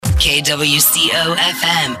KWCO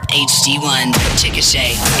FM HD1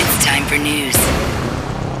 Chickasha. It's time for news.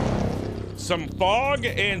 Some fog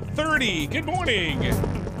and 30. Good morning.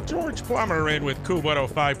 George Plummer in with KOOL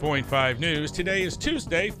 105.5 News. Today is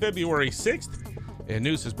Tuesday, February 6th, and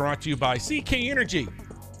news is brought to you by CK Energy,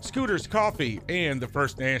 Scooters Coffee, and the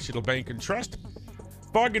First National Bank and Trust.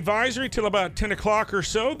 Fog advisory till about 10 o'clock or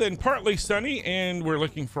so, then partly sunny, and we're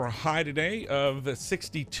looking for a high today of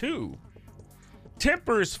 62.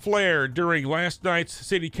 Tempers flared during last night's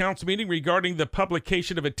city council meeting regarding the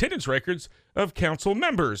publication of attendance records of council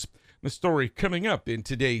members. The story coming up in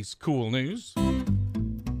today's KOOL News.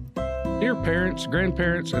 Dear parents,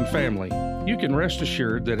 grandparents, and family, you can rest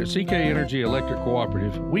assured that at CK Energy Electric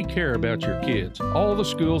Cooperative, we care about your kids. All the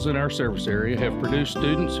schools in our service area have produced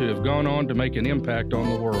students who have gone on to make an impact on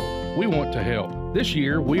the world. We want to help. This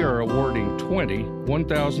year, we are awarding 20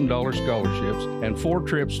 $1,000 scholarships and 4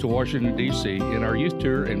 trips to Washington, D.C. in our Youth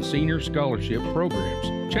Tour and Senior Scholarship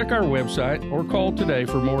programs. Check our website or call today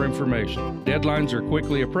for more information. Deadlines are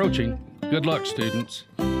quickly approaching. Good luck, students.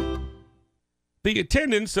 The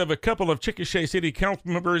attendance of a couple of Chickasha City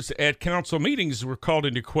Council members at council meetings were called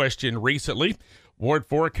into question recently. Ward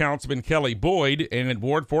 4 Councilman Kelly Boyd and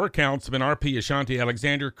Ward 4 Councilman R.P. Ashanti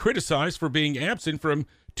Alexander criticized for being absent from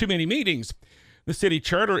too many meetings. The city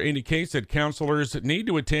charter indicates that councilors need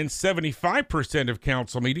to attend 75% of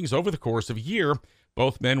council meetings over the course of a year.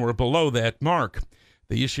 Both men were below that mark.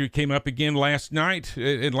 The issue came up again last night.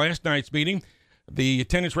 In last night's meeting, the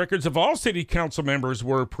attendance records of all city council members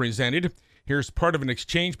were presented. Here's part of an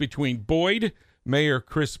exchange between Boyd, Mayor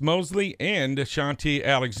Chris Mosley, and Ashanti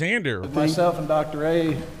Alexander. Myself and Dr.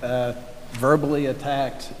 A verbally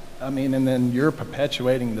attacked, and then you're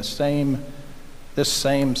perpetuating this same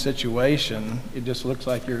situation. It just looks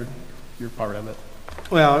like you're part of it.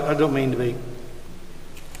 Well, I don't mean to be.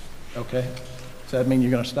 Okay. Does that mean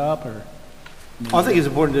you're going to stop, or? I think it's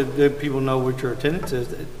important that people know what your attendance is,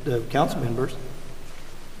 the council members.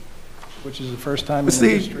 Which is the first time in the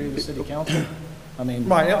history of the city council.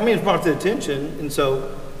 Right. It's brought to attention, and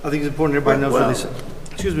so I think it's important everybody knows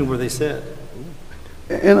where they sit.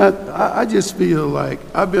 And I just feel like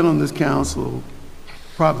I've been on this council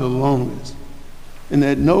probably the longest, and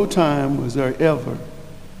at no time was there ever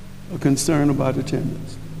a concern about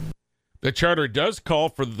attendance. The charter does call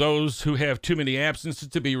for those who have too many absences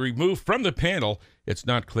to be removed from the panel. It's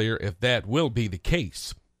not clear if that will be the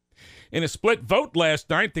case. In a split vote last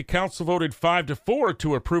night, the council voted 5-4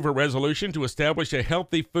 to approve a resolution to establish a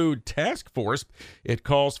healthy food task force. It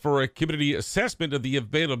calls for a community assessment of the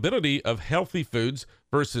availability of healthy foods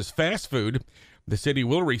versus fast food. The city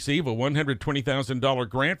will receive a $120,000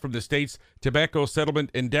 grant from the state's Tobacco Settlement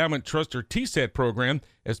Endowment Trust, or TSET program,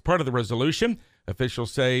 as part of the resolution.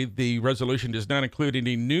 Officials say the resolution does not include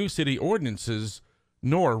any new city ordinances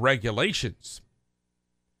nor regulations.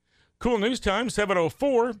 KOOL News Time,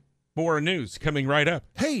 7:04. More news coming right up.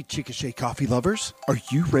 Hey, Chickasha coffee lovers. Are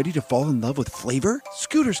you ready to fall in love with flavor?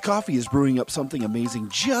 Scooters Coffee is brewing up something amazing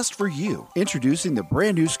just for you. Introducing the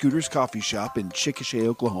brand new Scooters Coffee Shop in Chickasha,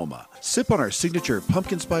 Oklahoma. Sip on our signature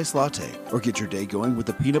pumpkin spice latte or get your day going with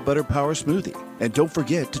a peanut butter power smoothie. And don't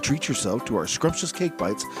forget to treat yourself to our scrumptious cake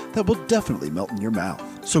bites that will definitely melt in your mouth.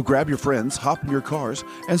 So grab your friends, hop in your cars,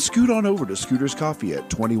 and scoot on over to Scooters Coffee at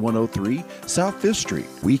 2103 South 5th Street.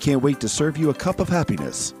 We can't wait to serve you a cup of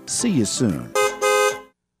happiness. See you soon.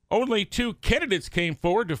 Only 2 candidates came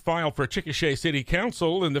forward to file for Chickasha City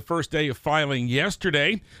Council in the first day of filing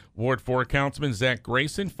yesterday. Ward 4 Councilman Zach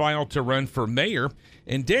Grayson filed to run for mayor,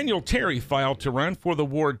 and Daniel Terry filed to run for the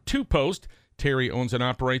Ward 2 post. Terry owns and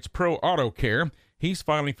operates Pro Auto Care. He's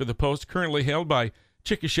filing for the post currently held by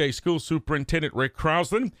Chickasha School Superintendent Rick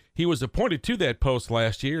Crosland. He was appointed to that post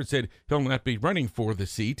last year and said he'll not be running for the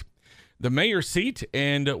seat. The mayor's seat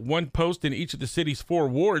and 1 post in each of the city's 4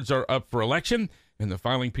 wards are up for election, and the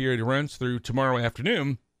filing period runs through tomorrow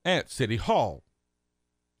afternoon at City Hall.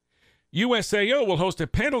 USAO will host a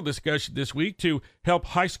panel discussion this week to help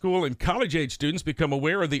high school and college-age students become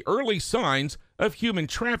aware of the early signs of human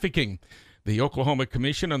trafficking. The Oklahoma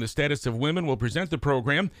Commission on the Status of Women will present the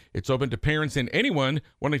program. It's open to parents and anyone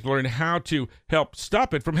wanting to learn how to help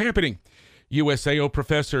stop it from happening. USAO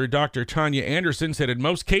professor Dr. Tanya Anderson said in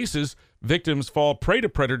most cases, victims fall prey to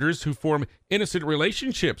predators who form innocent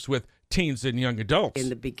relationships with teens and young adults. In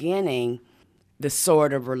the beginning, the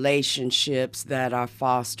sort of relationships that are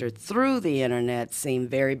fostered through the internet seem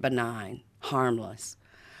very benign, harmless.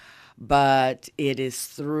 But it is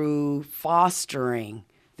through fostering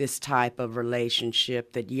this type of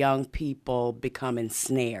relationship that young people become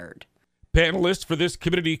ensnared. Panelists for this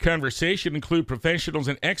community conversation include professionals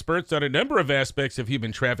and experts on a number of aspects of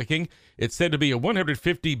human trafficking. It's said to be a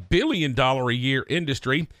 $150 billion a year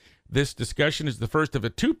industry. This discussion is the first of a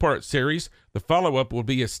two-part series. The follow-up will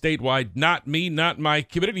be a statewide Not Me, Not My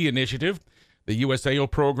Community initiative. The USAO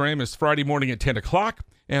program is Friday morning at 10 o'clock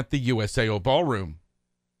at the USAO Ballroom.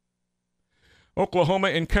 Oklahoma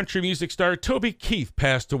and country music star Toby Keith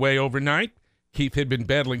passed away overnight. Keith had been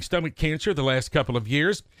battling stomach cancer the last couple of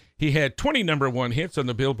years. He had 20 number one hits on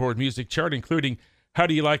the Billboard music chart, including How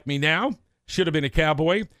Do You Like Me Now, Should Have Been a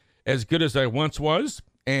Cowboy, As Good As I Once Was,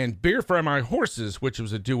 and Beer for My Horses, which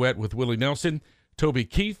was a duet with Willie Nelson. Toby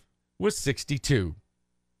Keith was 62.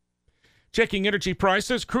 Checking energy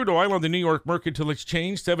prices, crude oil on the New York Mercantile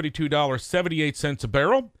Exchange, $72.78 a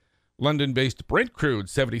barrel. London-based Brent crude,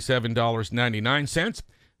 $77.99.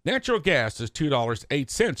 Natural gas is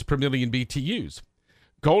 $2.08 per million BTUs.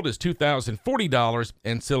 Gold is $2,040,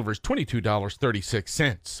 and silver is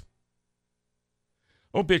 $22.36.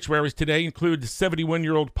 Obituaries today include the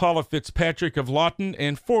 71-year-old Paula Fitzpatrick of Lawton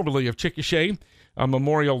and formerly of Chickasha. A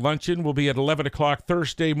memorial luncheon will be at 11 o'clock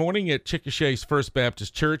Thursday morning at Chickasha's First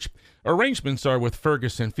Baptist Church. Arrangements are with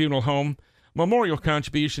Ferguson Funeral Home. Memorial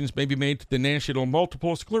contributions may be made to the National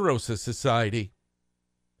Multiple Sclerosis Society.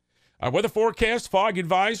 Our weather forecast, fog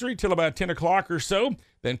advisory till about 10 o'clock or so,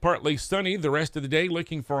 then partly sunny the rest of the day,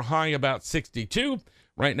 looking for a high about 62.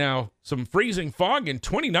 Right now, some freezing fog and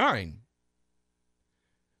 29.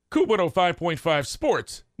 KOOL 105.5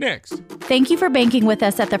 Sports, next. Thank you for banking with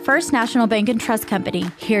us at the First National Bank and Trust Company.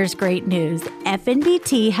 Here's great news.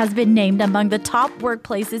 FNBT has been named among the top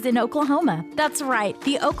workplaces in Oklahoma. That's right.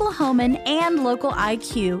 The Oklahoman and Local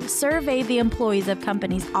IQ surveyed the employees of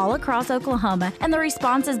companies all across Oklahoma, and the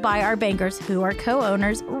responses by our bankers, who are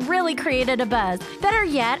co-owners, really created a buzz. Better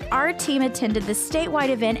yet, our team attended the statewide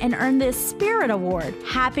event and earned the Spirit Award.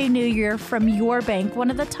 Happy New Year from your bank,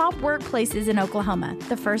 one of the top workplaces in Oklahoma,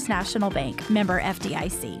 the First National Bank, member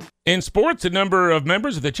FDIC. In sports, a number of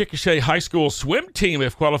members of the Chickasha High School swim team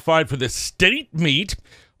have qualified for the state meet.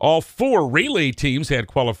 All four relay teams had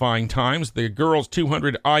qualifying times. The girls'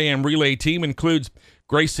 200 IM relay team includes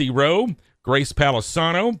Gracie Rowe, Grace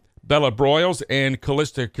Palisano, Bella Broyles, and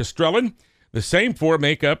Callista Castrellin. The same four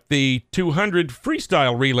make up the 200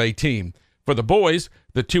 freestyle relay team. For the boys,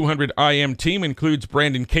 the 200 IM team includes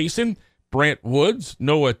Brandon Kaysen, Brant Woods,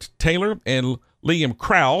 Noah Taylor, and Liam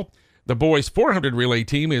Crowell. The boys' 400 relay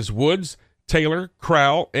team is Woods, Taylor,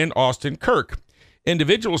 Crowell, and Austin Kirk.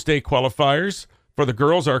 Individual state qualifiers for the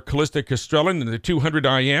girls are Callista Castrellin in the 200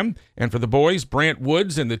 IM, and for the boys, Brant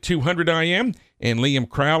Woods in the 200 IM, and Liam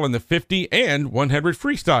Crowell in the 50 and 100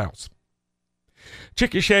 freestyles.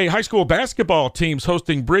 Chickasha High School basketball teams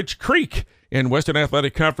hosting Bridge Creek in Western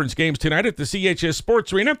Athletic Conference games tonight at the CHS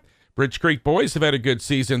Sports Arena. Bridge Creek boys have had a good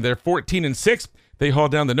season. They're 14-6. They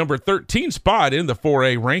hauled down the number 13 spot in the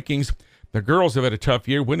 4A rankings. The girls have had a tough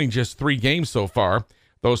year, winning just 3 games so far.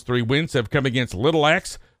 Those 3 wins have come against Little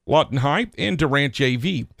Axe, Lawton High, and Durant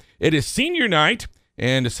JV. It is senior night,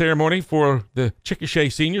 and a ceremony for the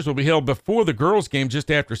Chickasha seniors will be held before the girls' game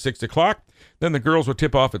just after 6 o'clock. Then the girls will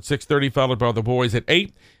tip off at 6:30, followed by the boys at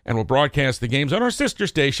 8, and we'll broadcast the games on our sister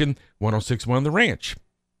station, 106.1 The Ranch.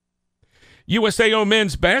 USAO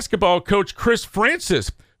men's basketball coach Chris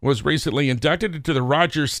Francis was recently inducted into the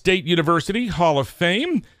Rogers State University Hall of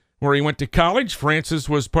Fame, where he went to college. Francis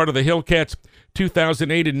was part of the Hillcats'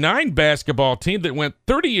 2008-9 basketball team that went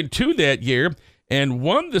 30-2 that year and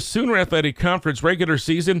won the Sooner Athletic Conference regular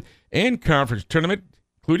season and conference tournament,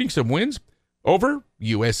 including some wins over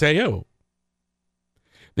USAO.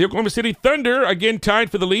 The Oklahoma City Thunder, again tied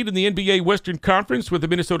for the lead in the NBA Western Conference, with the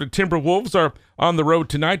Minnesota Timberwolves, are on the road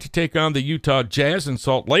tonight to take on the Utah Jazz in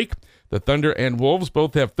Salt Lake. The Thunder and Wolves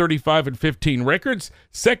both have 35-15 records,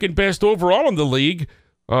 second best overall in the league,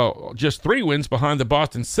 just 3 wins behind the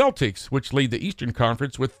Boston Celtics, which lead the Eastern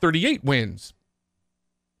Conference with 38 wins.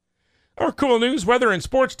 Our KOOL news, weather, and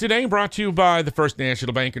sports today brought to you by the First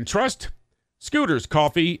National Bank and Trust, Scooters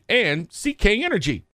Coffee, and CK Energy.